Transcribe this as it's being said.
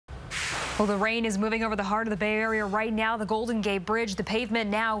Well, the rain is moving over the heart of the Bay Area right now. The Golden Gate Bridge, the pavement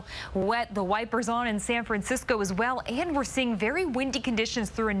now wet, the wipers on in San Francisco as well. And we're seeing very windy conditions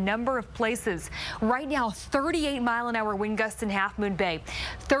through a number of places. Right now, 38-mile-an-hour wind gusts in Half Moon Bay,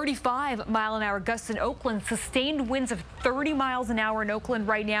 35-mile-an-hour gusts in Oakland, sustained winds of 30 miles an hour in Oakland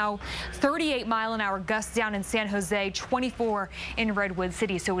right now, 38-mile-an-hour gusts down in San Jose, 24 in Redwood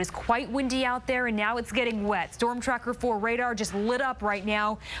City. So it is quite windy out there, and now it's getting wet. Storm Tracker 4 radar just lit up right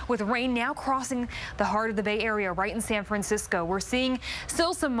now with rain now crossing the heart of the Bay Area right in San Francisco. We're seeing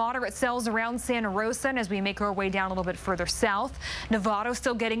still some moderate cells around Santa Rosa, and as we make our way down a little bit further south, Novato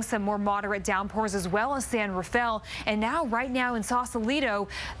still getting some more moderate downpours, as well as San Rafael. And now right now in Sausalito,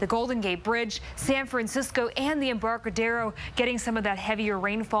 the Golden Gate Bridge, San Francisco, and the Embarcadero getting some of that heavier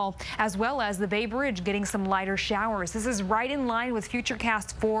rainfall, as well as the Bay Bridge getting some lighter showers. This is right in line with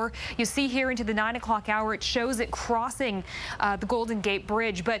Futurecast 4. You see here into the 9 o'clock hour, it shows it crossing the Golden Gate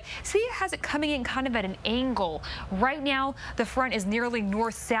Bridge, but see, it has it coming in kind of at an angle. Right now, the front is nearly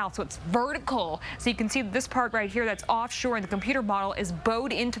north-south, so it's vertical. So you can see this part right here that's offshore, and the computer model is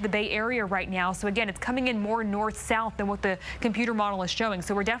bowed into the Bay Area right now. So again, it's coming in more north-south than what the computer model is showing.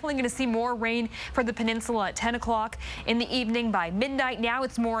 So we're definitely going to see more rain for the peninsula at 10 o'clock in the evening. By midnight, now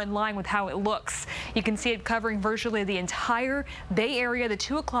it's more in line with how it looks. You can see it covering virtually the entire Bay Area. The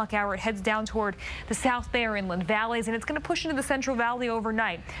 2 o'clock hour, it heads down toward the South Bay or inland valleys, and it's going to push into the Central Valley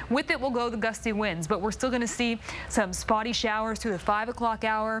overnight. With it will go the gusty winds, but we're still going to see some spotty showers through the 5 o'clock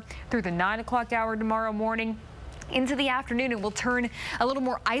hour, through the 9 o'clock hour tomorrow morning. Into the afternoon, it will turn a little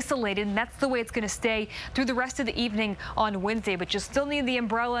more isolated, and that's the way it's going to stay through the rest of the evening on Wednesday. But you'll still need the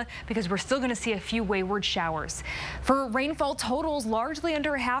umbrella because we're still going to see a few wayward showers. For rainfall totals, largely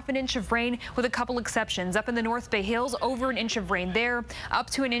under a ½ inch of rain with a couple exceptions. Up in the North Bay Hills, over an inch of rain there, up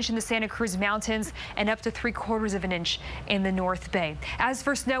to an inch in the Santa Cruz Mountains, and up to 3/4 of an inch in the North Bay. As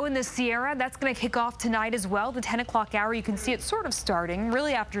for snow in the Sierra, that's going to kick off tonight as well. The 10 o'clock hour, you can see it sort of starting.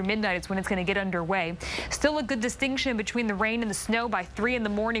 Really after midnight is when it's going to get underway. Still a good distinction between the rain and the snow by 3 in the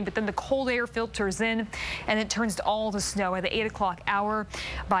morning, but then the cold air filters in and it turns to all the snow at the 8 o'clock hour.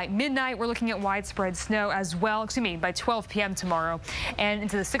 By midnight, we're looking at widespread snow as well, by 12 p.m. tomorrow. And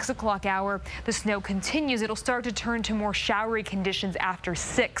into the 6 o'clock hour, the snow continues. It'll start to turn to more showery conditions after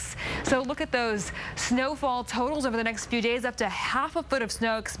 6. So look at those snowfall totals over the next few days. Up to ½ a foot of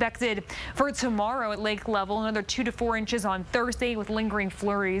snow expected for tomorrow at lake level. Another 2 to 4 inches on Thursday with lingering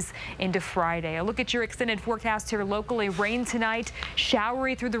flurries into Friday. A look at your extended forecast here locally. Rain tonight,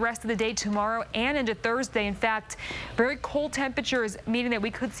 showery through the rest of the day tomorrow and into Thursday. In fact, very cold temperatures, meaning that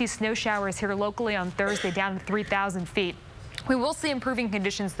we could see snow showers here locally on Thursday down to 3,000 feet. We will see improving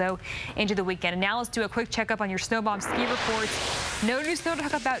conditions, though, into the weekend. And now let's do a quick checkup on your snow bomb ski reports. No new snow to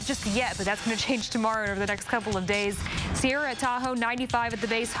talk about just yet, but that's going to change tomorrow and over the next couple of days. Sierra at Tahoe, 95 at the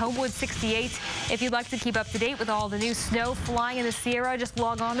base, Homewood, 68. If you'd like to keep up to date with all the new snow flying in the Sierra, just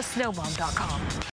log on to snowbomb.com.